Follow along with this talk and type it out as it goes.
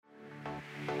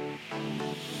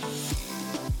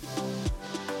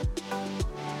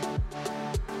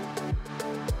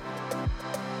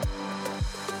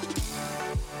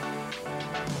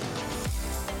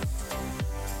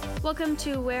Welcome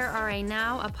to Where RA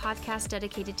Now, a podcast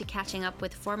dedicated to catching up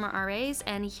with former RAs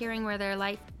and hearing where their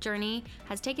life journey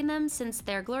has taken them since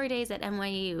their glory days at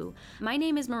NYU. My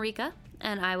name is Marika,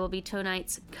 and I will be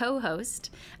tonight's co-host,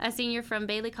 a senior from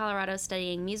Bailey, Colorado,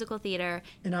 studying musical theater.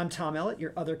 And I'm Tom Ellett,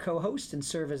 your other co-host, and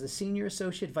serve as the Senior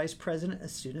Associate Vice President of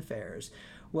Student Affairs.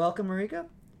 Welcome, Marika.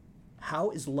 How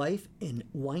is life in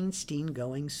Weinstein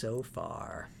going so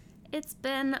far? It's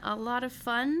been a lot of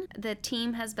fun. The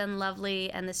team has been lovely,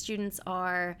 and the students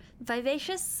are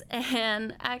vivacious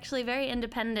and actually very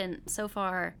independent so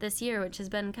far this year, which has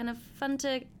been kind of fun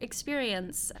to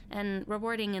experience and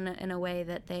rewarding in a way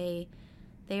that they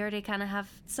already kind of have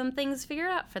some things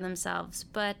figured out for themselves.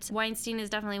 But Weinstein is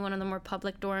definitely one of the more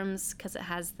public dorms because it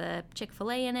has the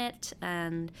Chick-fil-A in it,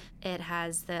 and it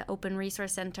has the Open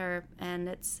Resource Center, and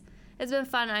it's been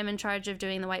fun. I'm in charge of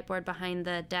doing the whiteboard behind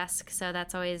the desk, so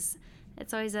it's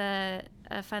always a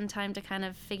fun time to kind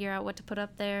of figure out what to put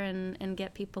up there and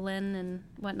get people in and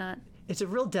whatnot. It's a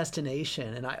real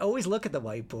destination, and I always look at the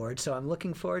whiteboard, so I'm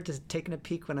looking forward to taking a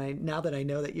peek now that I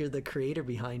know that you're the creator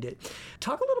behind it.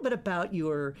 Talk a little bit about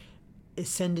your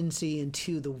ascendancy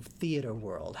into the theater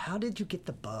world. How did you get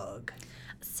the bug?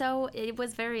 So it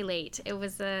was very late. It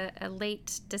was a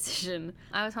late decision.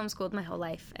 I was homeschooled my whole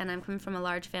life, and I'm coming from a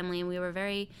large family, and we were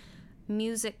very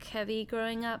music heavy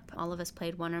growing up. All of us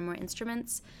played one or more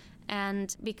instruments.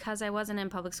 And because I wasn't in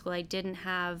public school, I didn't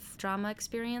have drama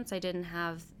experience. I didn't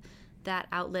have that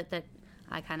outlet that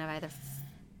I kind of either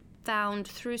found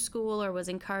through school or was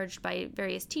encouraged by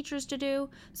various teachers to do.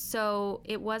 So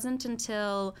it wasn't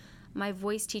until my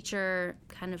voice teacher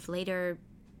kind of later,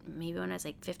 maybe when I was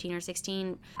like 15 or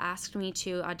 16, asked me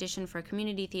to audition for a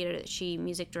community theater that she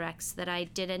music directs, that I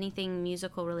did anything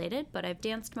musical related. But I've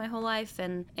danced my whole life,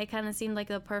 and it kind of seemed like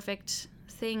the perfect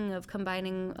thing of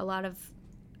combining a lot of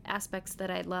aspects that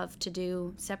I love to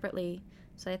do separately.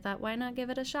 So I thought, why not give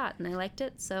it a shot? And I liked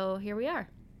it, so here we are.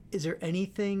 Is there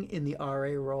anything in the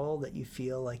RA role that you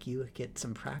feel like you get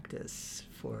some practice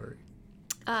for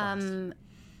class?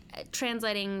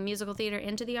 Translating musical theater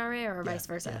into the RA or vice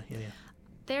versa? Yeah.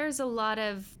 There's a lot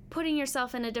of putting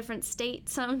yourself in a different state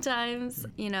sometimes.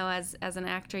 You know, as an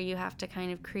actor, you have to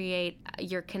kind of create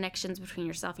your connections between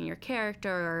yourself and your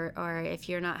character, or if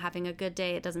you're not having a good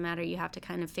day, it doesn't matter. You have to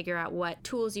kind of figure out what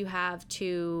tools you have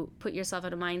to put yourself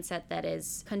in a mindset that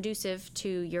is conducive to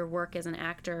your work as an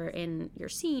actor in your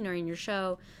scene or in your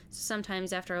show. So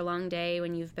sometimes after a long day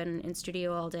when you've been in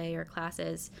studio all day or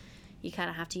classes, you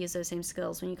kind of have to use those same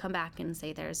skills when you come back and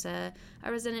say there's a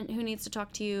resident who needs to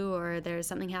talk to you, or there's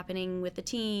something happening with the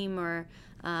team, or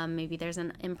maybe there's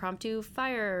an impromptu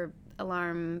fire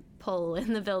alarm pull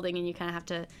in the building, and you kind of have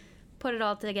to put it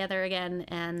all together again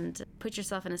and put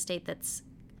yourself in a state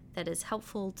that is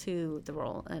helpful to the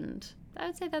role. And I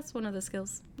would say that's one of the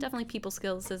skills. Definitely people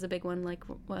skills is a big one. Like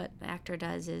what an actor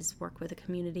does is work with a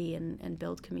community and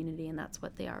build community, and that's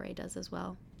what the RA does as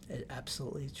well.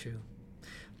 Absolutely true.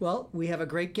 Well, we have a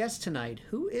great guest tonight.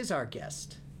 Who is our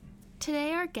guest?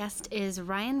 Today our guest is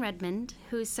Ryan Redmond,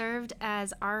 who served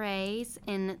as RAs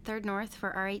in Third North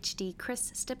for RHD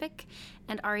Chris Stipik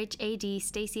and RHAD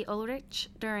Stacy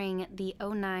Ulrich during the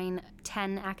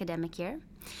 09-10 academic year.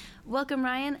 Welcome,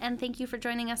 Ryan, and thank you for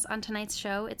joining us on tonight's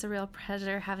show. It's a real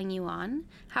pleasure having you on.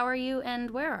 How are you, and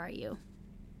where are you?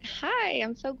 Hi,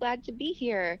 I'm so glad to be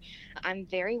here. I'm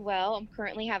very well. I'm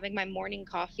currently having my morning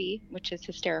coffee, which is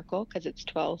hysterical because it's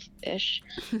 12-ish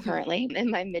currently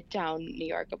in my Midtown New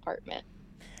York apartment.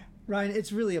 Ryan,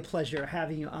 it's really a pleasure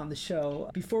having you on the show.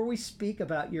 Before we speak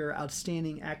about your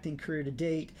outstanding acting career to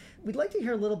date, we'd like to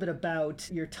hear a little bit about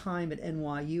your time at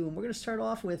NYU. And we're going to start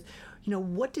off with,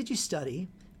 what did you study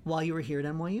while you were here at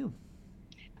NYU?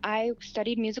 I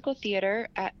studied musical theater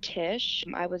at Tisch.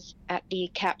 I was at the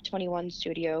Cap 21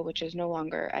 studio, which is no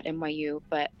longer at NYU,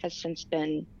 but has since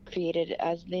been created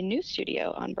as the new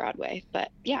studio on Broadway.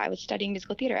 But yeah, I was studying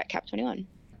musical theater at Cap 21.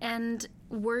 And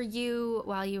were you,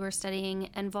 while you were studying,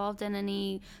 involved in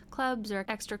any clubs or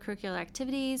extracurricular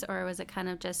activities, or was it kind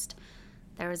of just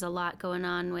there was a lot going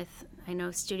on with, I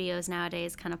know studios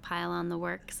nowadays kind of pile on the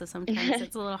work, so sometimes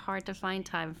it's a little hard to find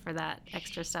time for that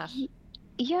extra stuff.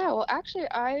 Yeah, well, actually,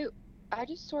 I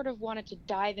just sort of wanted to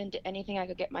dive into anything I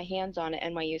could get my hands on at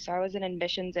NYU. So I was an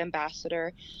admissions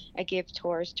ambassador. I gave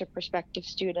tours to prospective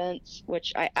students,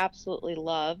 which I absolutely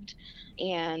loved.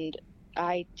 And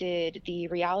I did the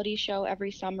reality show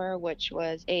every summer, which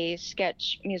was a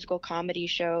sketch musical comedy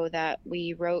show that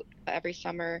we wrote every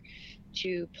summer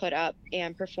to put up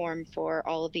and perform for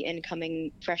all of the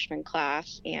incoming freshman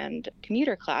class and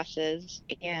commuter classes.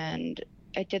 And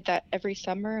I did that every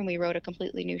summer, and we wrote a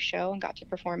completely new show and got to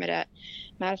perform it at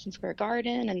Madison Square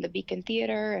Garden and the Beacon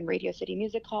Theater and Radio City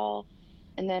Music Hall.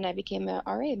 And then I became an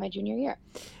RA my junior year.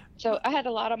 So I had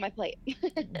a lot on my plate.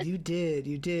 You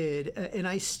did. And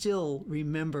I still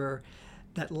remember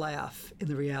that laugh in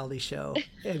the reality show.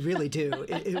 I really do.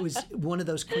 It was one of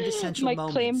those quintessential my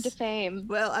moments. claim to fame.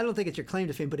 Well, I don't think it's your claim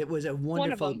to fame, but it was a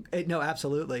wonderful. One of them. No,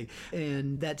 absolutely.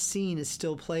 And that scene is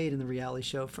still played in the reality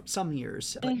show for some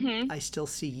years. But I still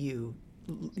see you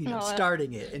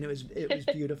starting it, and it was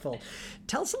beautiful.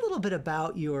 Tell us a little bit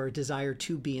about your desire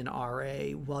to be an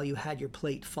RA while you had your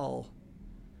plate full.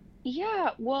 Yeah,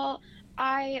 well,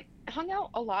 I hung out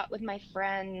a lot with my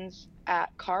friends at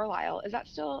Carlisle. Is that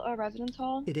still a residence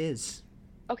hall? It is.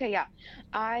 Okay, yeah.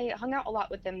 I hung out a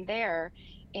lot with them there,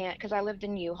 and because I lived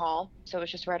in U-Haul, so it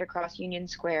was just right across Union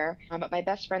Square. But my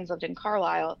best friends lived in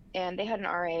Carlisle, and they had an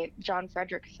RA, John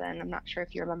Fredrickson. I'm not sure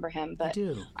if you remember him, but I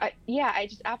do. I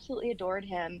just absolutely adored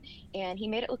him, and he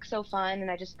made it look so fun.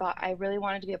 And I just thought I really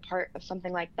wanted to be a part of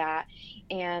something like that.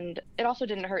 And it also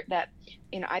didn't hurt that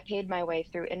I paid my way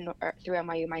through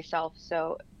NYU myself,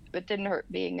 so it didn't hurt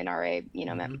being an RA,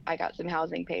 meant I got some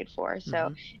housing paid for.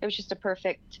 So it was just a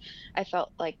perfect, I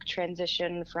felt like,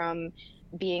 transition from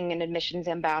being an admissions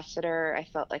ambassador. I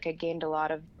felt like I gained a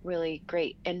lot of really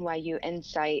great NYU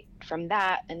insight from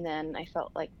that. And then I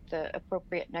felt like the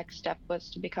appropriate next step was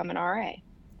to become an RA.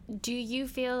 Do you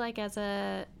feel like as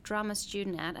a drama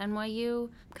student at NYU,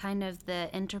 kind of the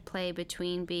interplay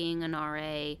between being an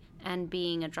RA and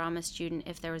being a drama student,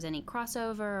 if there was any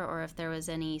crossover or if there was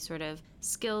any sort of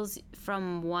skills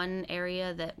from one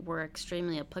area that were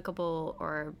extremely applicable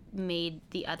or made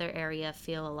the other area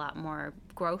feel a lot more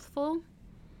growthful?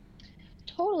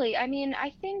 Totally. I mean,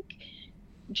 I think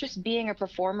just being a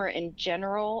performer in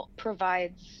general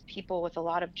provides people with a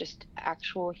lot of just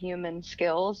actual human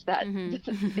skills that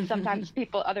sometimes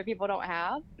other people don't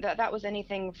have. That was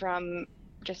anything from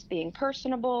just being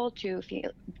personable to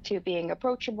being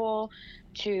approachable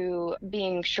to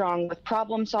being strong with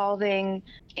problem solving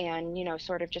and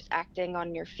sort of just acting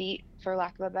on your feet, for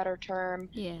lack of a better term.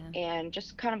 Yeah. And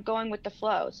just kind of going with the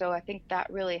flow. So I think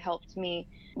that really helped me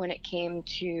when it came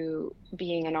to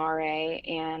being an RA,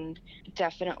 and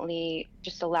definitely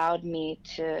just allowed me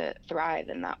to thrive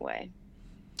in that way.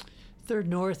 Third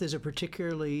North is a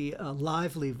particularly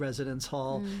lively residence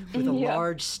hall with a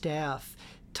large staff.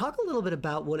 Talk a little bit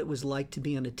about what it was like to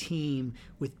be on a team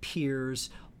with peers,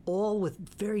 all with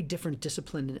very different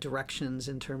discipline and directions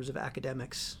in terms of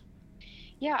academics.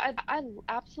 Yeah, I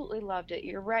absolutely loved it.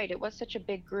 You're right. It was such a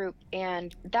big group,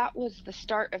 and that was the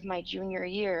start of my junior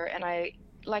year. And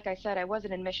like I said, I was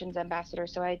an admissions ambassador,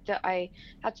 so I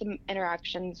had some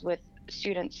interactions with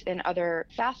students in other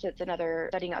facets and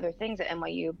studying other things at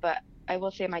NYU. But I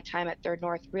will say my time at Third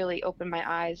North really opened my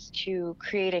eyes to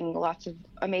creating lots of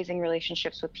amazing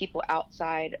relationships with people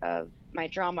outside of my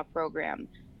drama program,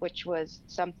 which was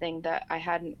something that I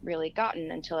hadn't really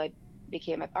gotten until I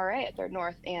became a RA at Third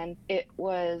North. And it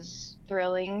was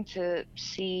thrilling to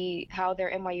see how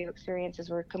their NYU experiences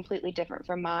were completely different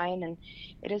from mine. And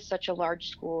it is such a large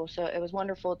school, so it was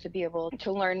wonderful to be able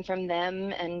to learn from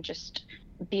them and just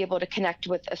be able to connect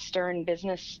with a stern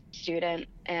business student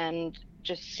and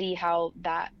just see how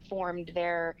that formed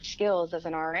their skills as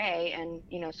an RA and,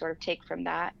 sort of take from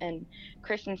that. And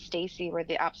Chris and Stacy were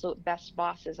the absolute best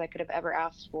bosses I could have ever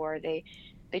asked for. They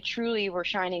truly were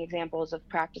shining examples of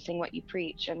practicing what you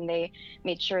preach, and they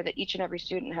made sure that each and every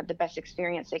student had the best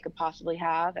experience they could possibly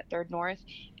have at Third North,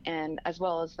 and as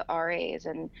well as the RAs.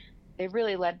 And they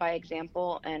really led by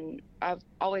example, and I've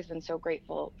always been so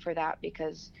grateful for that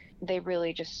because they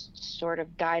really just sort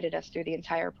of guided us through the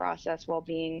entire process while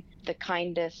being the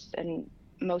kindest and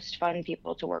most fun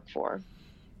people to work for.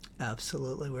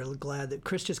 Absolutely. We're glad that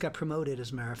Chris just got promoted,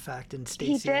 as a matter of fact. And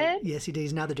Stacy, he did? Yes, he did.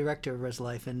 He's now the director of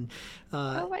ResLife. And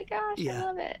oh my gosh, yeah. I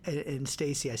love it. And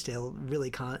Stacy, I still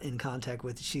really in contact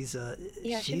with. She's a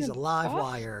she's live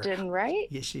wire. Right?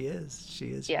 Yes, she is. She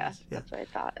is. Yeah, that's what I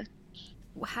thought.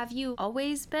 Have you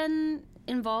always been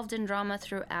involved in drama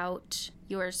throughout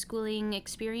your schooling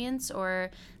experience? Or,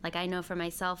 like, I know for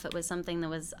myself, it was something that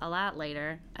was a lot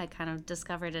later. I kind of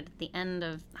discovered it at the end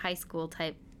of high school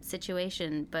type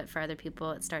situation, but for other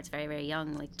people it starts very, very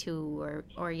young, like 2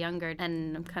 or younger.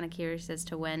 And I'm kind of curious as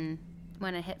to when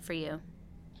it hit for you.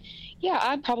 Yeah,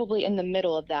 I'm probably in the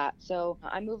middle of that. So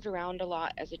I moved around a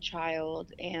lot as a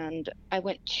child, and I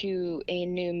went to a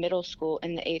new middle school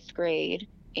in the 8th grade.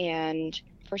 And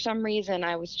for some reason,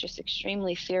 I was just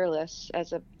extremely fearless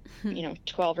as a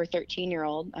 12 or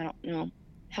 13-year-old. I don't know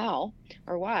how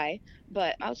or why,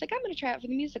 but I was like, I'm going to try out for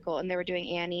the musical. And they were doing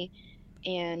Annie.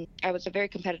 And I was a very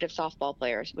competitive softball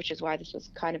player, which is why this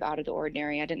was kind of out of the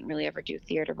ordinary. I didn't really ever do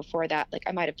theater before that. Like,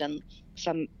 I might have done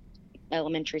some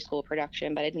elementary school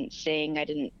production, but I didn't sing. I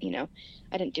didn't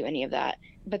do any of that.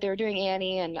 But they were doing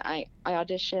Annie, and I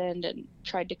auditioned and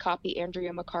tried to copy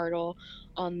Andrea McArdle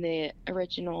on the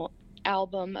original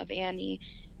album of Annie.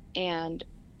 And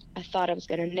I thought I was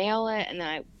going to nail it. And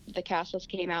then the cast list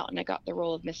came out, and I got the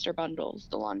role of Mr. Bundles,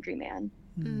 the laundryman.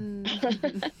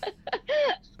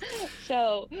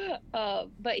 So,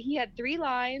 but he had 3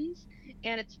 lines,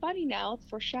 and it's funny now, it's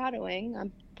foreshadowing.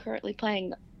 I'm currently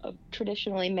playing a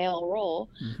traditionally male role,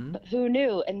 but who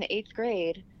knew in the 8th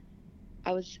grade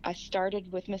I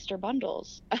started with Mr.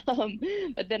 Bundles.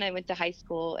 But then I went to high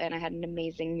school, and I had an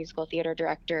amazing musical theater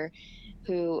director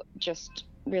who just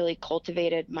really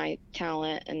cultivated my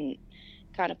talent and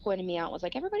kind of pointed me out, was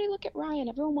like, everybody look at Ryan,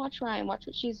 everyone watch Ryan, watch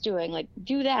what she's doing, like,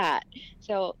 do that.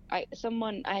 So I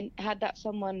had that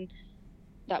someone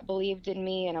that believed in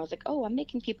me, and I was like, oh, I'm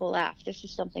making people laugh, this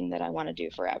is something that I want to do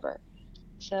forever.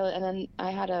 So, and then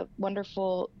I had a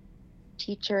wonderful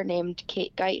teacher named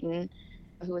Kate Guyton,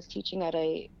 who was teaching at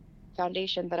a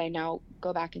foundation that I now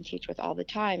go back and teach with all the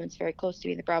time. It's very close to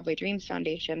me, the Broadway Dreams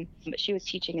Foundation, but she was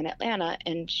teaching in Atlanta,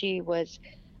 and she was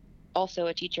also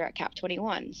a teacher at Cap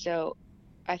 21. So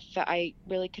I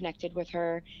really connected with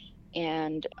her,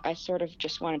 and I sort of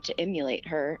just wanted to emulate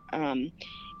her.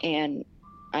 And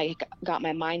I got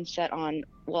my mindset on,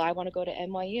 well, I want to go to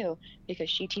NYU because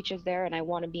she teaches there, and I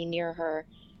want to be near her.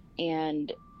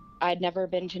 And I'd never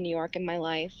been to New York in my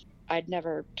life. I'd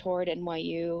never toured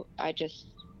NYU. I just,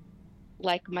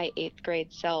 like my 8th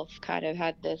grade self, kind of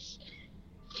had this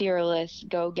fearless,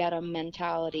 go-get-'em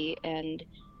mentality, and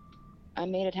I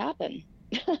made it happen.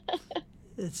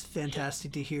 It's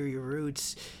fantastic to hear your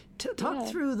roots. Talk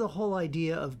through the whole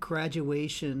idea of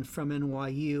graduation from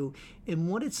NYU and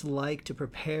what it's like to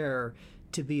prepare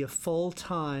to be a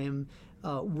full-time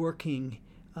working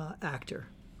actor.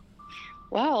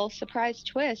 Well, surprise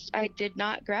twist, I did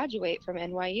not graduate from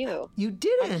NYU. You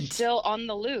didn't? I'm still on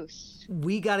the loose.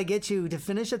 We got to get you to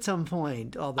finish at some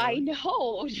point. Although I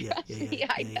know. Trust me,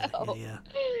 I know.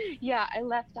 Yeah, I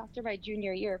left after my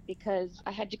junior year because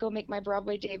I had to go make my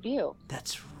Broadway debut.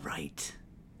 That's right.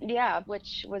 Yeah,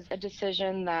 which was a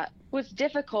decision that was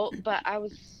difficult, but I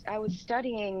was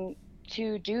studying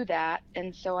to do that,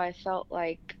 and so I felt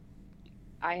like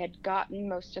I had gotten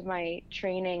most of my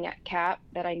training at CAP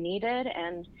that I needed,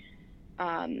 and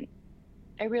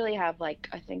I really have, like,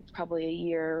 I think probably a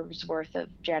year's worth of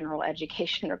general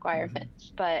education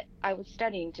requirements, but I was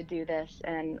studying to do this,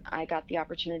 and I got the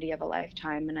opportunity of a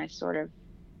lifetime, and I sort of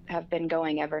have been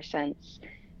going ever since.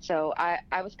 So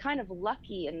I was kind of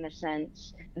lucky in the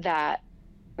sense that,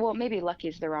 well, maybe lucky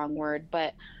is the wrong word,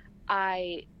 but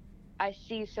I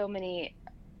saw so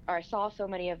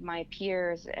many of my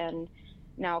peers and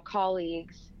now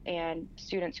colleagues and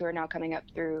students who are now coming up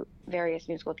through various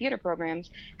musical theater programs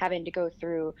having to go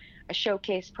through a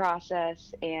showcase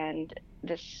process and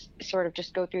this sort of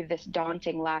just go through this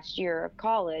daunting last year of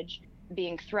college,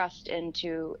 being thrust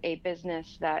into a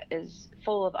business that is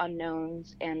full of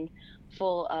unknowns and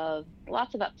full of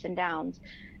lots of ups and downs.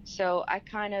 So I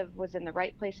kind of was in the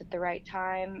right place at the right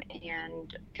time,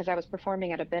 and because I was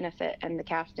performing at a benefit, and the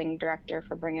casting director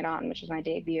for Bring It On, which was my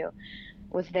debut,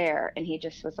 was there, and he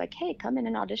just was like, hey, come in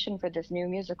and audition for this new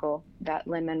musical that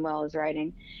Lin-Manuel is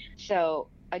writing. So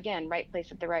again, right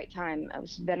place at the right time. It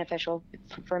was beneficial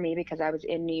for me because I was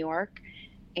in New York,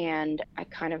 and I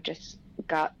kind of just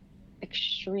got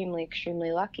extremely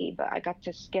lucky, but I got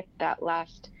to skip that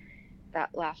last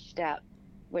step,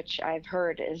 which I've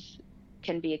heard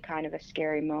can be a kind of a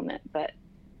scary moment. But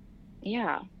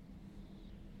yeah,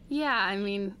 I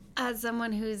mean, as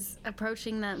someone who's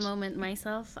approaching that moment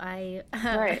myself, I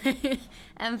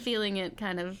am feeling it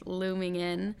kind of looming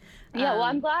in. Yeah, well,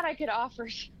 I'm glad I could offer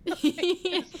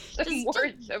some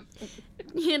words of,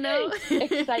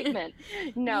 excitement.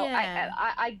 No, yeah.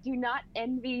 I do not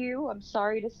envy you, I'm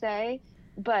sorry to say,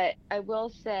 but I will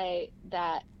say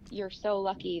that you're so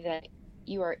lucky that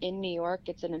you are in New York.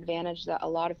 It's an advantage that a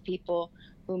lot of people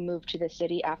who move to the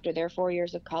city after their 4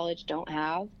 years of college don't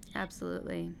have.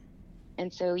 Absolutely.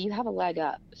 And so you have a leg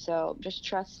up. So just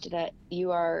trust that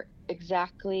you are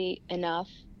exactly enough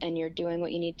and you're doing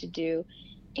what you need to do,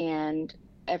 and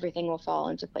everything will fall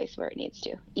into place where it needs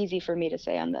to. Easy for me to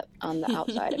say on the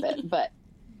outside of it, but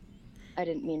I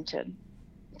didn't mean to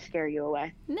scare you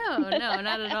away. No, not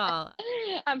at all.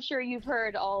 I'm sure you've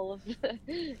heard all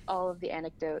of the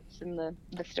anecdotes and the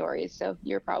stories, so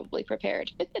you're probably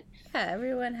prepared. Yeah,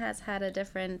 everyone has had a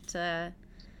different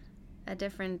a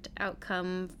different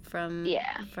outcome from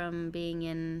being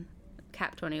in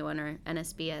Cap 21 or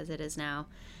NSB as it is now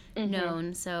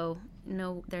known. So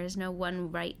there's no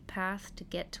one right path to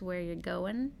get to where you're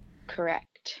going.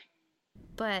 Correct.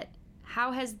 But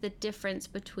how has the difference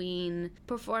between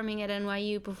performing at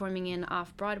NYU, performing in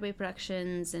off-Broadway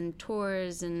productions and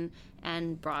tours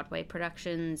and Broadway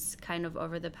productions kind of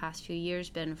over the past few years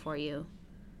been for you?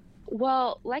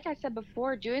 Well, like I said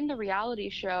before, doing the reality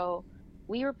show,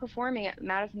 we were performing at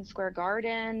Madison Square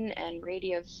Garden and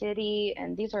Radio City,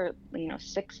 and these are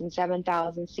 6,000 and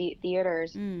 7,000 seat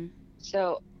theaters.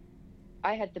 So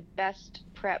I had the best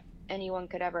prep anyone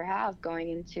could ever have going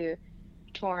into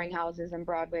touring houses and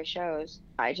Broadway shows.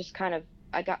 I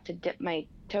got to dip my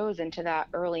toes into that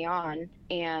early on,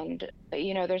 and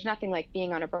there's nothing like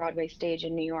being on a Broadway stage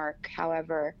in New York.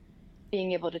 However,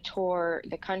 being able to tour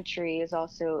the country is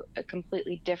also a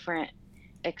completely different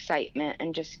excitement,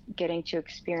 and just getting to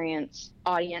experience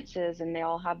audiences, and they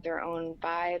all have their own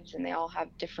vibes and they all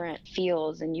have different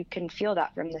feels, and you can feel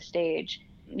that from the stage.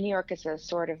 New York is a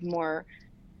sort of more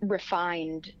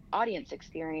refined audience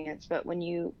experience, but when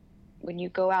you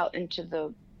go out into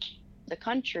the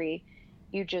country,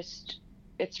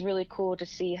 it's really cool to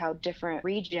see how different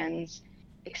regions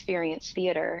experience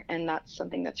theater, and that's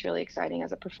something that's really exciting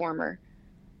as a performer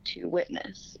to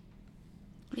witness.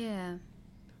 Yeah.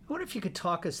 I wonder if you could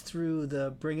talk us through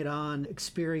the Bring It On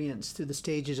experience through the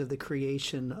stages of the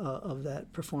creation of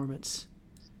that performance.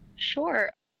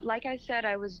 Sure. Like I said,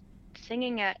 I was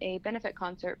singing at a benefit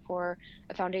concert for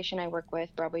a foundation I work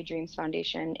with, Broadway Dreams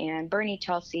Foundation, and Bernie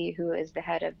Telsey, who is the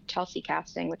head of Telsey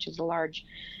Casting, which is a large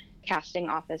casting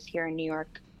office here in New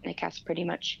York. They cast pretty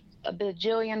much a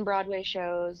bajillion Broadway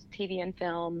shows, TV and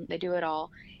film, they do it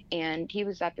all. And he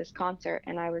was at this concert,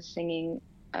 and I was singing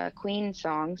a Queen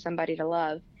song, Somebody to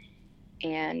Love.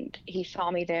 And he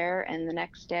saw me there, and the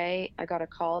next day I got a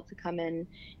call to come in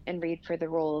and read for the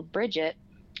role of Bridget,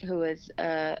 who is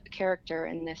a character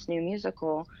in this new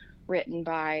musical written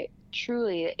by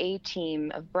truly the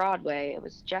A-team of Broadway. It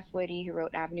was Jeff Whitty who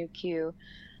wrote Avenue Q.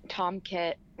 Tom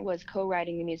Kitt was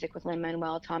co-writing the music with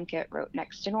Lin-Manuel. Tom Kitt wrote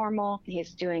Next to Normal.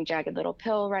 He's doing Jagged Little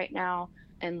Pill right now.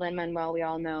 And Lin-Manuel, we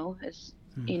all know, is,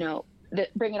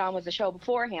 Bring It On was the show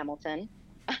before Hamilton.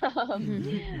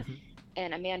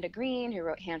 And Amanda Green, who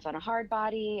wrote Hands on a Hard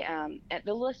Body. And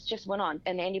the list just went on.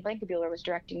 And Andy Blankenbuehler was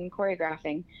directing and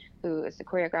choreographing, who is the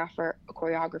choreographer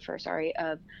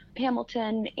of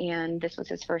Hamilton. And this was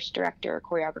his first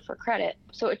choreographer credit.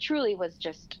 So it truly was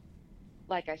just,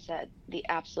 like I said, the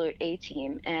absolute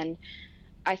A-team. And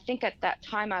I think at that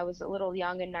time I was a little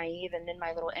young and naive and in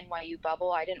my little NYU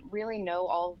bubble. I didn't really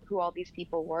know who all these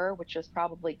people were, which was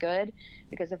probably good,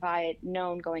 because if I had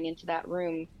known going into that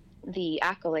room the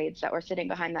accolades that were sitting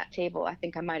behind that table, I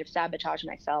think I might have sabotaged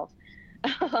myself.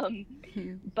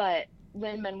 But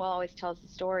Lin-Manuel always tells the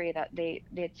story that they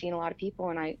had seen a lot of people,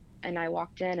 and I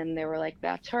walked in and they were like,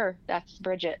 "That's her, that's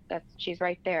Bridget, she's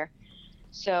right there."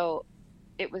 So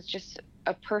it was just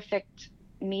a perfect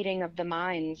meeting of the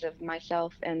minds of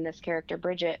myself and this character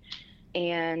Bridget.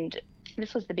 And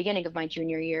this was the beginning of my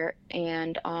junior year,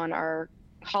 and on our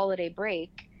holiday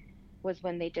break was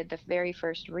when they did the very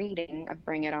first reading of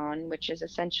Bring It On, which is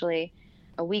essentially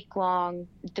a week-long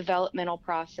developmental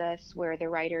process where the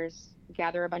writers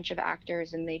gather a bunch of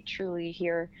actors and they truly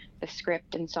hear the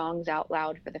script and songs out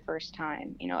loud for the first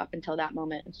time. Up until that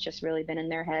moment, it's just really been in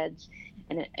their heads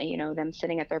and, them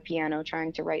sitting at their piano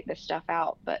trying to write this stuff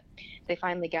out. But they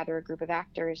finally gather a group of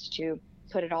actors to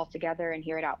put it all together and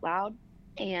hear it out loud.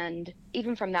 And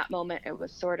even from that moment, it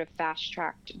was sort of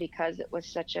fast-tracked because it was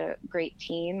such a great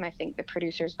team. I think the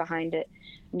producers behind it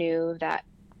knew that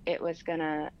it was going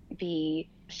to be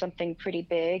something pretty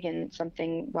big and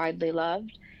something widely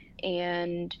loved.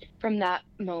 And from that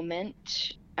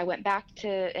moment, I went back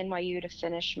to NYU to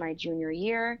finish my junior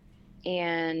year.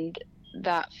 And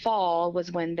that fall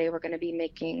was when they were going to be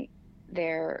making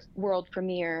their world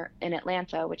premiere in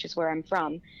Atlanta, which is where I'm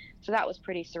from. So that was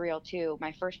pretty surreal too.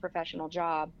 My first professional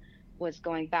job was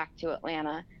going back to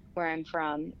Atlanta, where I'm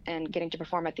from, and getting to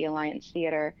perform at the Alliance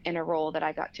Theater in a role that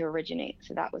I got to originate.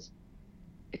 So that was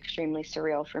extremely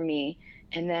surreal for me.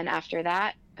 And then after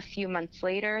that, a few months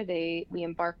later, we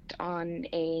embarked on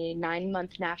a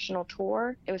 9-month national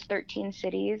tour. It was 13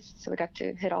 cities, so we got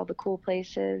to hit all the cool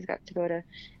places. Got to go to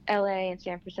LA and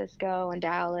San Francisco and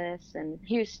Dallas and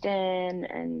Houston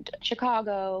and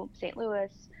Chicago, St.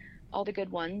 Louis, all the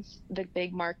good ones, the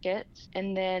big markets.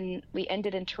 And then we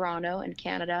ended in Toronto in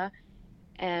Canada,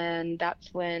 and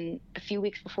that's when, a few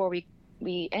weeks before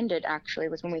we ended, actually,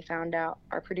 was when we found out.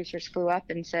 Our producers flew up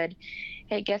and said,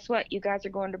 "Hey, guess what? You guys are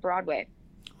going to Broadway."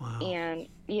 Wow. And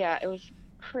yeah, it was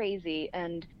crazy.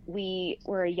 And we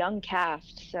were a young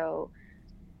cast, so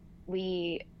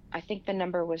I think the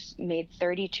number was made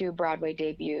 32 Broadway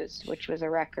debuts, which was a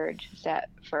record set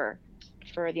for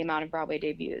the amount of Broadway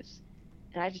debuts.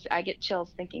 And I get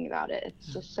chills thinking about it. It's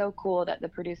just so cool that the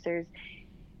producers,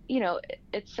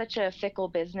 it's such a fickle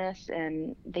business,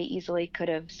 and they easily could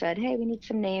have said, hey, we need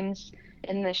some names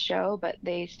in this show, but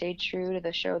they stayed true to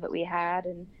the show that we had,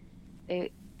 and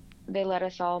they let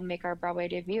us all make our Broadway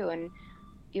debut. And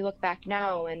you look back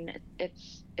now, and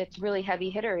it's really heavy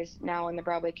hitters now in the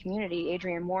Broadway community.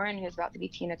 Adrienne Warren, who's about to be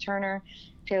Tina Turner,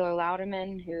 Taylor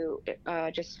Louderman, who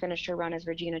just finished her run as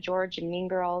Regina George in Mean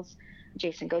Girls,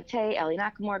 Jason Gauthier, Ellie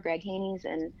McLemore, Greg Haney's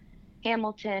in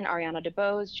Hamilton, Ariana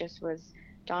DeBose just was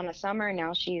Donna Summer.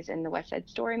 Now she's in the West Side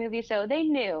Story movie. So they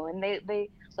knew, and they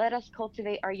let us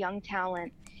cultivate our young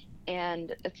talent.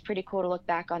 And it's pretty cool to look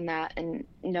back on that and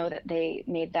know that they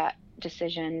made that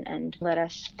decision and let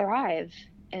us thrive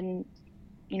and,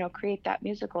 create that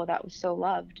musical that was so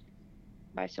loved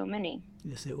by so many.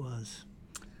 Yes, it was.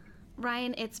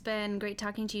 Ryan, it's been great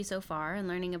talking to you so far and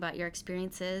learning about your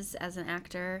experiences as an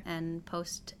actor and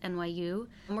post NYU.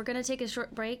 And we're going to take a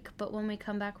short break, but when we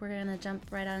come back, we're going to jump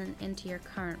right on into your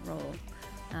current role.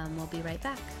 We'll be right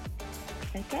back.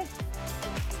 Okay.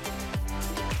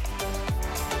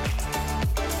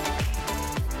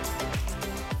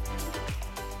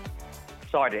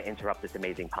 Sorry to interrupt this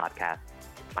amazing podcast.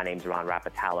 My name's Ron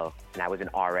Rappatallo, and I was an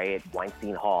RA at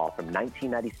Weinstein Hall from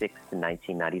 1996 to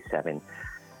 1997.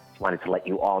 Just wanted to let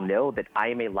you all know that I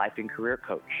am a life and career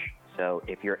coach. So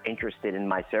if you're interested in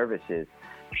my services,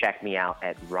 check me out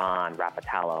at Ron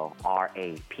Rappatallo,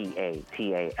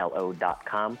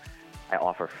 RAPATALO.com. I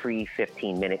offer free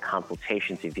 15-minute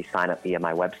consultations if you sign up via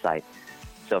my website.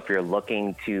 So if you're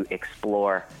looking to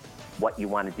explore what you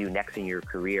want to do next in your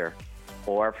career,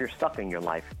 or if you're stuck in your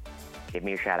life, give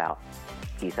me a shout out.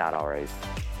 Peace out, RAs.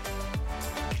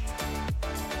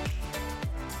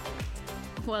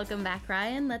 Welcome back,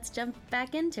 Ryan. Let's jump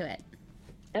back into it.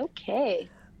 Okay.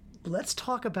 Let's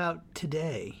talk about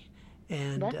today.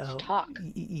 And Let's talk.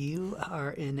 You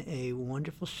are in a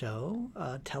wonderful show.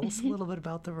 Tell us a little bit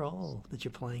about the role that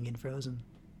you're playing in Frozen.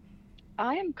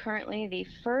 I am currently the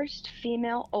first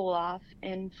female Olaf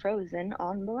in Frozen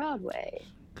on Broadway.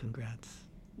 Congrats.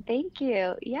 Thank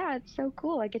you. Yeah, it's so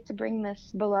cool. I get to bring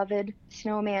this beloved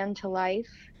snowman to life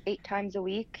 8 times a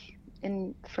week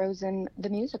in Frozen the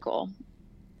musical.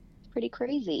 It's pretty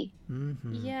crazy.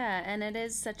 Mm-hmm. Yeah, and it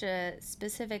is such a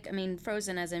specific,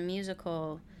 Frozen as a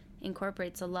musical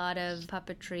incorporates a lot of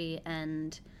puppetry,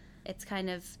 and it's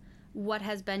kind of what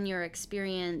has been your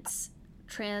experience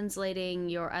translating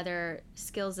your other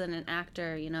skills in an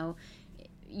actor,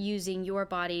 using your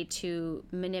body to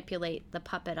manipulate the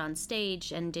puppet on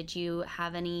stage. And did you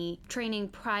have any training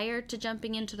prior to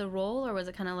jumping into the role, or was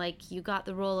it kind of like you got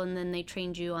the role and then they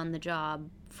trained you on the job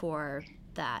for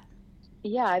that?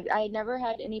 Yeah, I never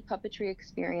had any puppetry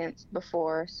experience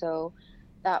before, so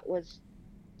that was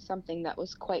something that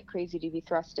was quite crazy to be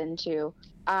thrust into.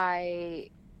 I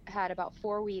had about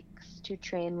 4 weeks to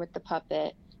train with the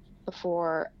puppet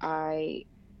before I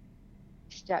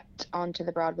stepped onto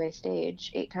the Broadway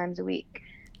stage 8 times a week.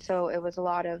 So it was a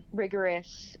lot of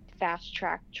rigorous fast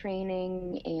track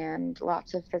training and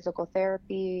lots of physical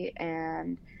therapy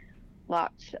and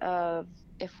lots of,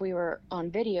 if we were on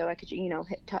video, I could,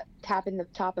 tapping the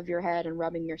top of your head and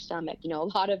rubbing your stomach,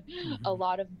 a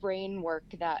lot of brain work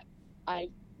that I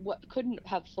couldn't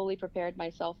have fully prepared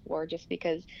myself for, just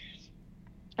because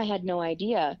I had no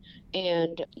idea.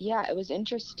 And yeah, it was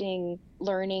interesting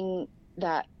learning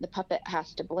that the puppet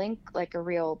has to blink like a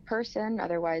real person,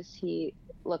 otherwise he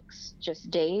looks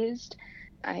just dazed.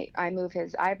 I move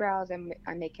his eyebrows,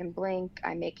 I make him blink,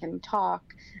 I make him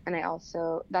talk, and that's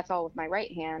all with my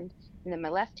right hand. And then my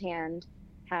left hand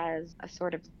has a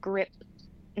sort of grip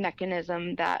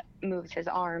mechanism that moves his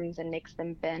arms and makes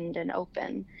them bend and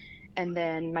open. And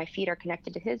then my feet are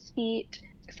connected to his feet.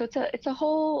 So it's a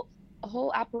whole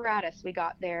apparatus we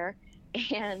got there.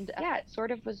 And yeah, it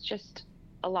sort of was just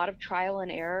a lot of trial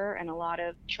and error and a lot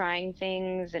of trying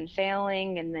things and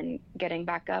failing and then getting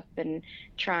back up and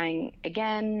trying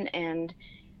again. And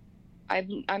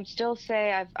I'm still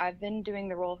I've been doing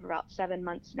the role for about 7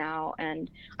 months now, and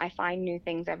I find new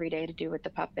things every day to do with the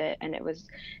puppet. And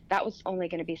that was only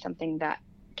going to be something that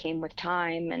came with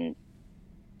time. And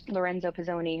Lorenzo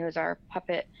Pizzoni, who's our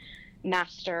puppet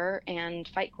master and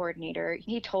fight coordinator,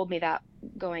 he told me that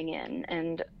going in.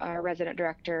 And our resident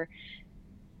director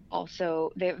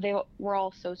also, they were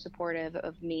all so supportive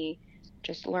of me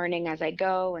just learning as I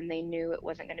go, and they knew it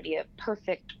wasn't going to be a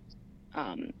perfect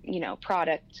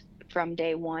product from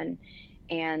day one.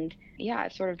 And yeah,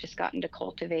 I've sort of just gotten to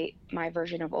cultivate my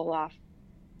version of Olaf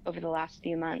over the last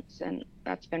few months, and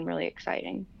that's been really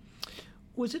exciting.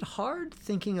 Was it hard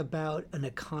thinking about an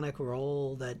iconic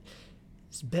role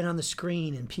that's been on the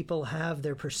screen and people have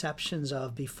their perceptions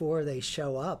of before they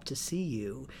show up to see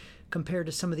you, compared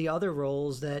to some of the other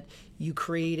roles that you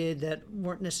created that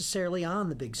weren't necessarily on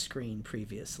the big screen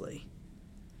previously?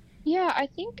 Yeah, I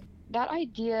think that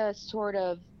idea sort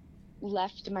of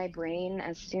left my brain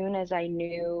as soon as I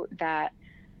knew that,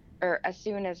 or as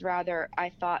soon as rather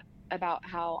I thought about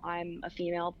how I'm a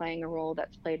female playing a role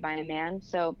that's played by a man.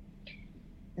 So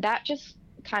that just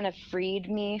kind of freed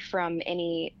me from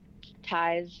any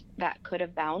ties that could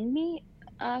have bound me,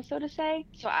 so to say.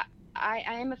 So I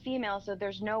am a female, so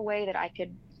there's no way that I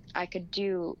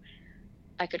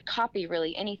could copy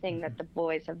really anything that the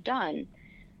boys have done.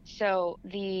 So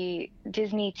the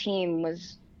Disney team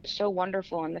was so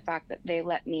wonderful in the fact that they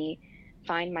let me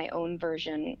find my own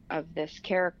version of this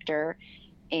character,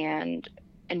 and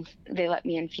they let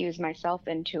me infuse myself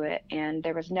into it, and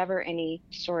there was never any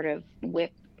sort of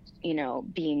whip,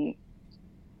 being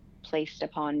placed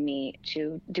upon me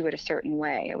to do it a certain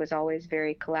way. It was always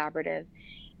very collaborative,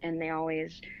 and they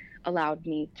always allowed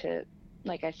me to,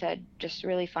 like I said, just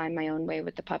really find my own way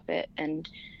with the puppet and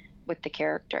with the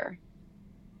character.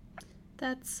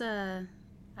 That's as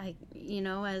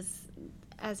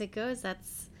it goes,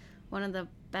 that's one of the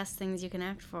best things you can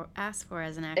ask for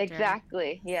as an actor.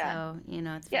 Exactly. Yeah. So,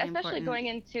 it's very especially important. going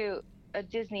into a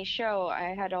Disney show,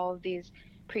 I had all of these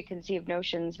preconceived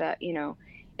notions that,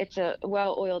 it's a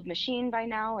well-oiled machine by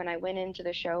now, and I went into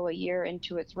the show a year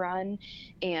into its run,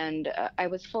 and I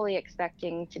was fully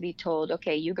expecting to be told,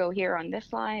 okay, you go here on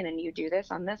this line, and you do this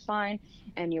on this line,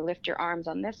 and you lift your arms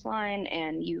on this line,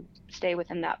 and you stay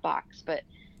within that box. But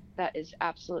that is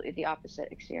absolutely the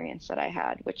opposite experience that I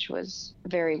had, which was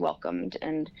very welcomed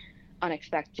and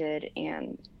unexpected,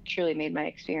 and truly made my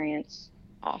experience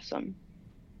awesome.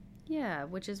 Yeah,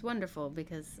 which is wonderful,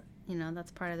 because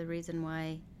that's part of the reason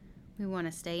why we want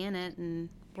to stay in it and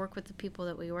work with the people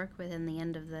that we work with in the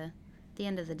end of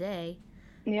the day.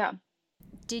 Yeah.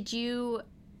 Did you,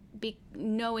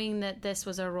 knowing that this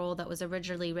was a role that was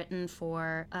originally written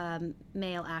for a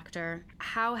male actor,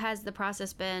 how has the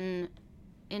process been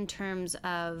in terms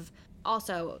of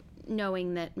also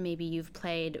knowing that maybe you've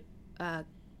played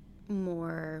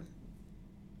more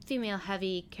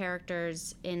female-heavy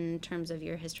characters in terms of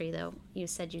your history, though you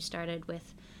said you started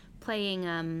with playing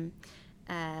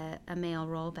a male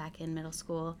role back in middle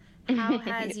school. How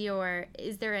has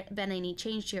is there been any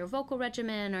change to your vocal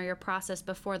regimen or your process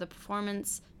before the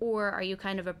performance, or are you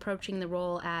kind of approaching the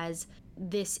role as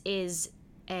this is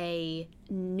a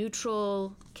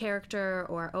neutral character,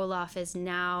 or Olaf is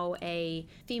now a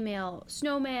female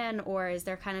snowman, or is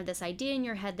there kind of this idea in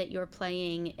your head that you're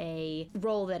playing a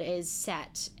role that is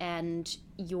set and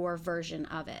your version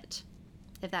of it,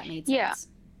 if that made sense?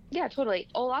 Yeah, totally.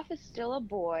 Olaf is still a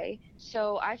boy,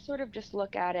 so I sort of just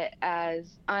look at it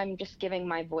as I'm just giving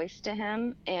my voice to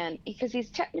him, and because he's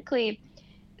technically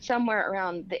somewhere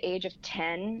around the age of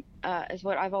 10, is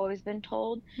what I've always been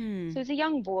told. So he's a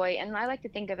young boy, and I like to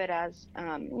think of it as,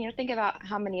 think about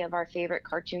how many of our favorite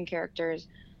cartoon characters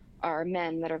are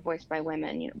men that are voiced by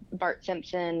women, Bart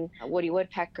Simpson, Woody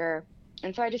Woodpecker.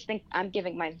 And so I just think I'm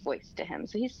giving my voice to him.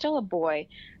 So he's still a boy,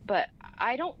 but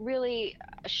I don't really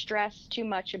stress too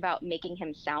much about making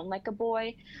him sound like a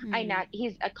boy.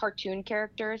 He's a cartoon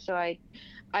character, so I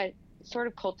sort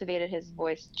of cultivated his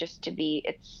voice just to be,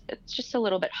 it's just a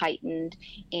little bit heightened,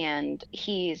 and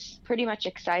he's pretty much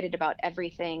excited about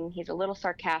everything. He's a little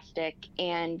sarcastic,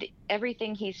 and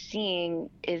everything he's seeing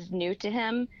is new to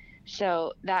him.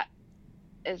 So that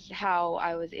is how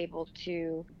I was able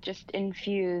to just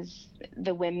infuse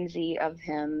the whimsy of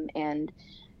him and,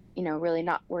 really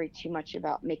not worry too much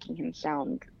about making him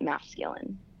sound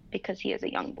masculine, because he is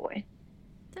a young boy.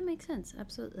 That makes sense.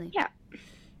 Absolutely. Yeah.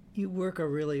 You work a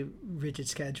really rigid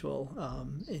schedule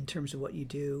in terms of what you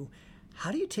do.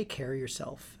 How do you take care of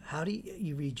yourself? How do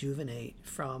you rejuvenate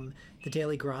from the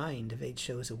daily grind of 8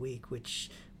 shows a week, which,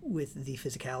 with the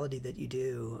physicality that you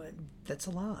do, that's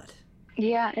a lot.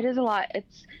 Yeah, it is a lot.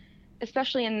 It's,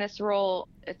 especially in this role,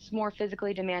 it's more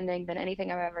physically demanding than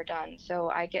anything I've ever done. So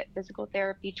I get physical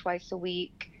therapy twice a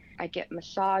week. I get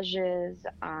massages.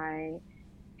 I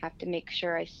have to make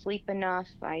sure I sleep enough.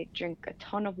 I drink a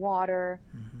ton of water.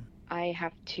 Mm-hmm. I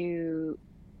have to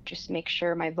just make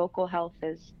sure my vocal health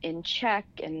is in check.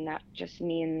 And that just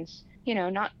means,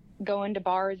 not going to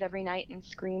bars every night and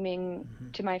screaming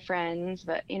to my friends,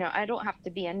 but I don't have to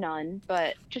be a nun,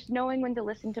 but just knowing when to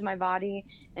listen to my body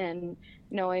and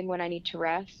knowing when I need to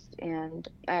rest. And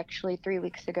actually 3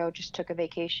 weeks ago just took a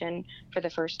vacation for the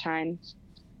first time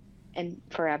in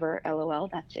forever. LOL,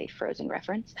 that's a Frozen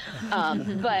reference.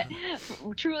 But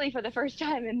truly for the first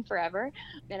time in forever.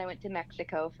 And I went to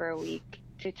Mexico for a week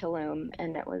to Tulum,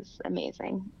 and it was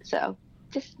amazing. So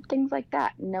just things like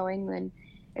that, knowing when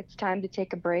it's time to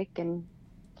take a break and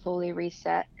fully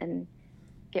reset and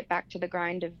get back to the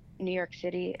grind of New York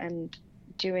City and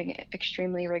doing an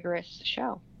extremely rigorous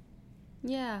show.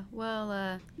 Yeah,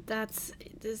 well, that's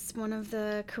one of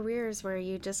the careers where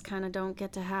you just kind of don't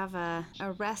get to have a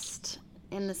rest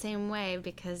in the same way,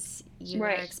 because you are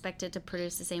expected to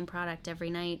produce the same product every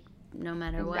night, no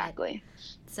matter what. Exactly.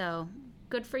 So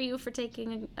good for you for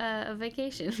taking a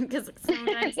vacation, because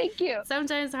sometimes Thank you.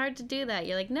 Sometimes it's hard to do that.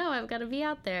 You're like, no, I've got to be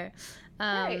out there.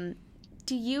 Right.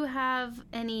 Do you have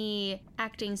any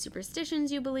acting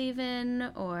superstitions you believe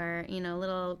in, or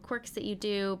little quirks that you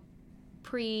do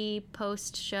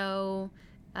pre-post show,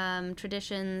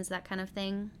 traditions, that kind of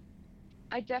thing?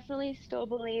 I definitely still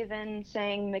believe in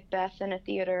saying Macbeth in a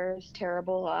theater is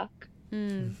terrible luck.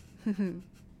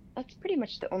 That's pretty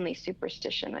much the only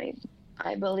superstition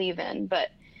I believe in, but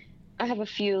I have a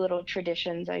few little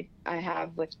traditions I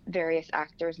have with various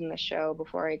actors in the show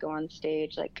before I go on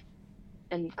stage, like,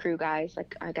 and crew guys,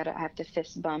 like I have to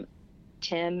fist bump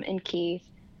Tim and Keith.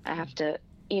 I have to,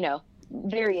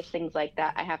 various things like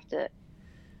that. I have to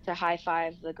high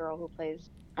five the girl who plays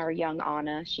our young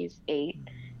Anna. She's 8.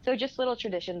 So just little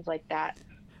traditions like that.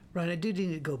 Ryan, I do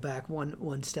need to go back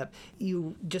one step.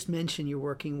 You just mentioned you're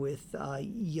working with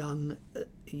young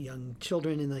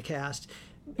children in the cast,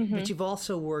 but you've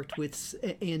also worked with,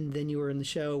 and then you were in the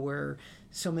show where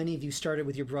so many of you started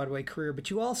with your Broadway career, but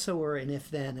you also were in If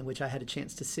Then, in which I had a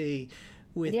chance to see,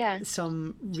 with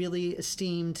some really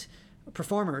esteemed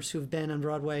performers who've been on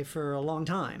Broadway for a long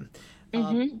time.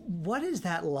 What is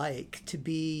that like to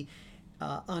be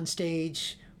on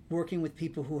stage working with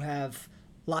people who have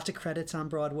lots of credits on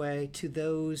Broadway to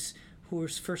those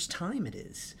whose first time it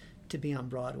is to be on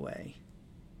Broadway?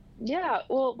 Yeah,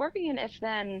 well, working in If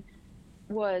Then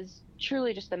was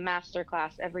truly just a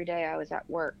masterclass every day I was at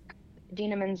work.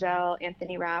 Dina Menzel,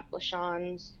 Anthony Rapp,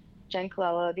 LaShawns, Jen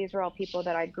Colella, these were all people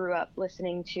that I grew up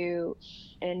listening to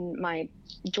in my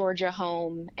Georgia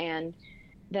home, and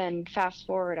then fast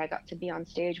forward, I got to be on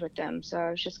stage with them. So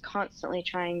I was just constantly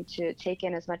trying to take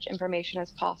in as much information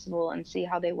as possible and see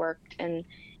how they worked and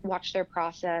watch their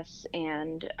process,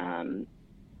 and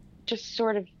just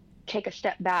sort of take a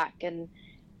step back and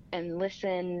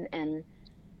listen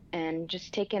and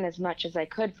just take in as much as I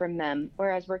could from them.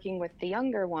 Whereas working with the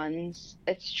younger ones,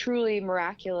 it's truly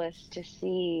miraculous to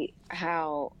see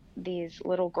how these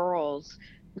little girls,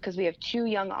 because we have 2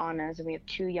 young Annas and we have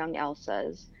 2 young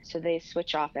Elsas, so they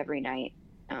switch off every night.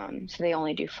 So they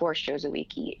only do 4 shows a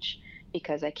week each,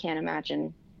 because I can't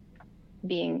imagine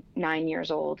being 9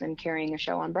 years old and carrying a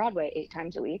show on Broadway 8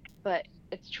 times a week. But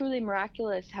it's truly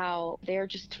miraculous how they're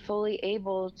just fully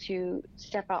able to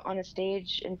step out on a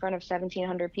stage in front of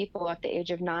 1,700 people at the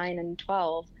age of 9 and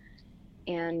 12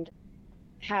 and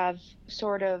have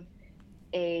sort of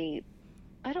I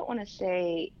don't want to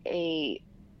say a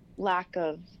lack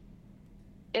of,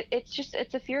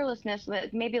 it's a fearlessness,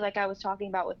 maybe like I was talking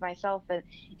about with myself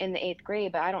in the 8th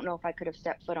grade, but I don't know if I could have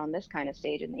stepped foot on this kind of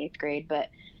stage in the 8th grade. But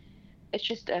it's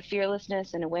just a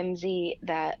fearlessness and a whimsy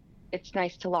that it's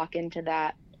nice to lock into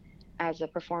that as a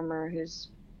performer who's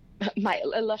my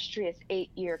illustrious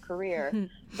 8-year career.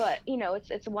 But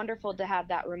it's wonderful to have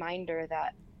that reminder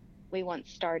that we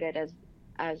once started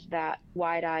as that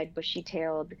wide-eyed,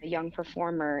 bushy-tailed young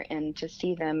performer, and to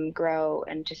see them grow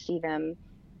and to see them,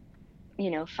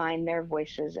 find their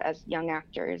voices as young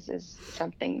actors is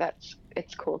something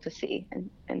it's cool to see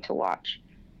and to watch.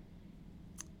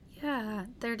 Yeah,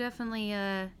 they're definitely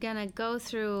gonna go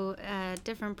through a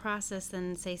different process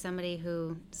than, say, somebody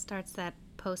who starts that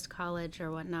post-college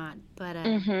or whatnot. But,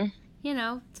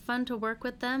 it's fun to work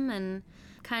with them, and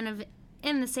kind of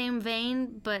in the same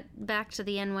vein, but back to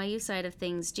the NYU side of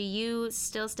things. Do you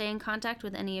still stay in contact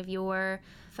with any of your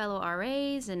fellow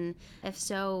RAs? And if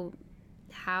so,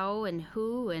 how and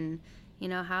who? And,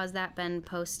 how has that been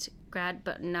post-grad,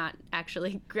 but not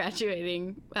actually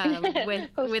graduating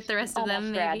with the rest of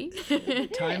them, maybe?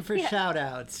 Time for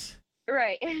shout-outs.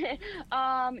 Right.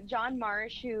 John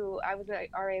Marsh, who I was a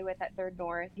RA with at Third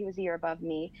North, he was a year above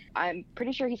me. I'm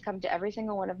pretty sure he's come to every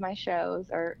single one of my shows,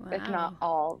 or if not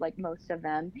all, like most of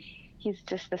them. He's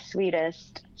just the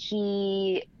sweetest.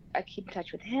 I keep in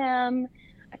touch with him.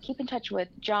 I keep in touch with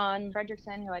John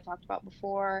Fredrickson, who I talked about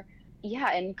before.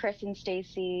 Yeah, and Chris and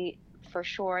Stacy, for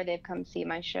sure, they've come see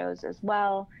my shows as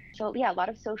well. So yeah, a lot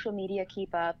of social media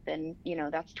keep up, and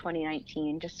that's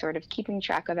 2019, just sort of keeping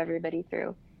track of everybody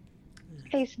through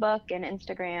Facebook and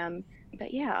Instagram.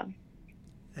 But yeah.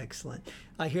 Excellent.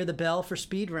 I hear the bell for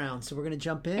speed round, so we're going to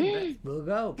jump in. We'll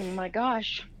go. Oh my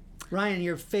gosh. Ryan,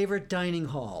 your favorite dining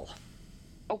hall?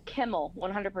 Oh, Kimmel,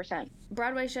 100%.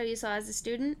 Broadway show you saw as a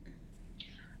student?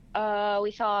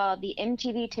 We saw the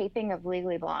MTV taping of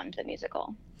Legally Blonde, the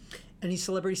musical. Any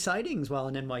celebrity sightings while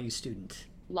an NYU student?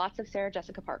 Lots of Sarah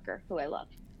Jessica Parker, who I love.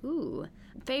 Ooh.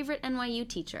 Favorite NYU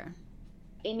teacher?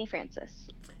 Amy Francis.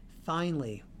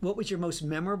 Finally, what was your most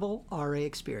memorable RA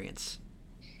experience?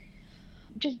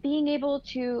 Just being able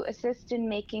to assist in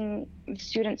making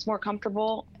students more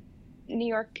comfortable. New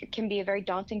York can be a very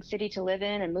daunting city to live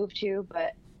in and move to,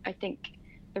 but I think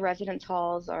the residence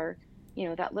halls are,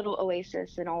 that little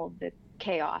oasis in all of the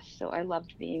chaos. So I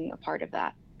loved being a part of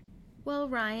that. Well,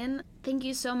 Ryan, thank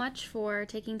you so much for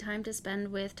taking time to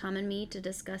spend with Tom and me to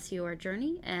discuss your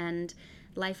journey and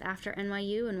life after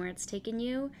NYU and where it's taken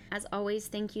you. As always,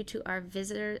 thank you to our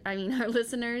our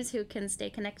listeners who can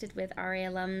stay connected with RA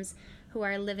alums who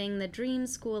are living the Dream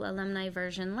School alumni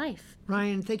version life.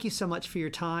 Ryan, thank you so much for your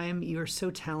time. You are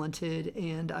so talented,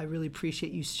 and I really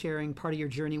appreciate you sharing part of your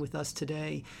journey with us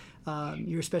today.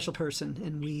 You're a special person,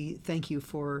 and we thank you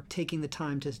for taking the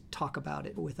time to talk about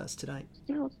it with us tonight.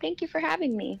 No, thank you for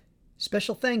having me.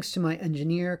 Special thanks to my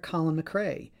engineer, Colin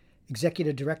McRae,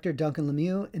 Executive Director Duncan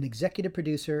Lemieux, and Executive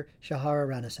Producer Shahara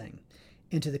Ranasinghe,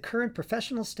 and to the current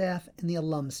professional staff and the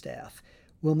alum staff,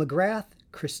 Will McGrath,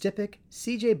 Chris Stippick,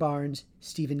 CJ Barnes,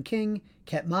 Stephen King,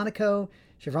 Kat Monaco,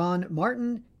 Siobhan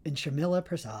Martin, and Sharmila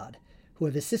Prasad, who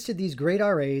have assisted these great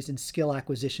RAs in skill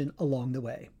acquisition along the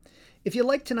way. If you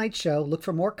like tonight's show, look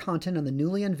for more content on the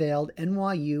newly unveiled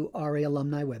NYU RA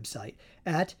alumni website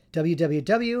at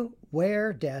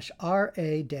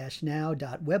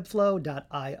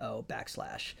www.where-ra-now.webflow.io/,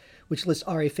 which lists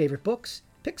RA favorite books,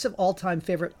 pics of all-time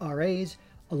favorite RAs,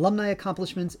 alumni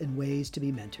accomplishments, and ways to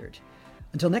be mentored.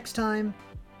 Until next time,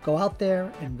 go out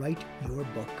there and write your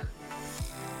book.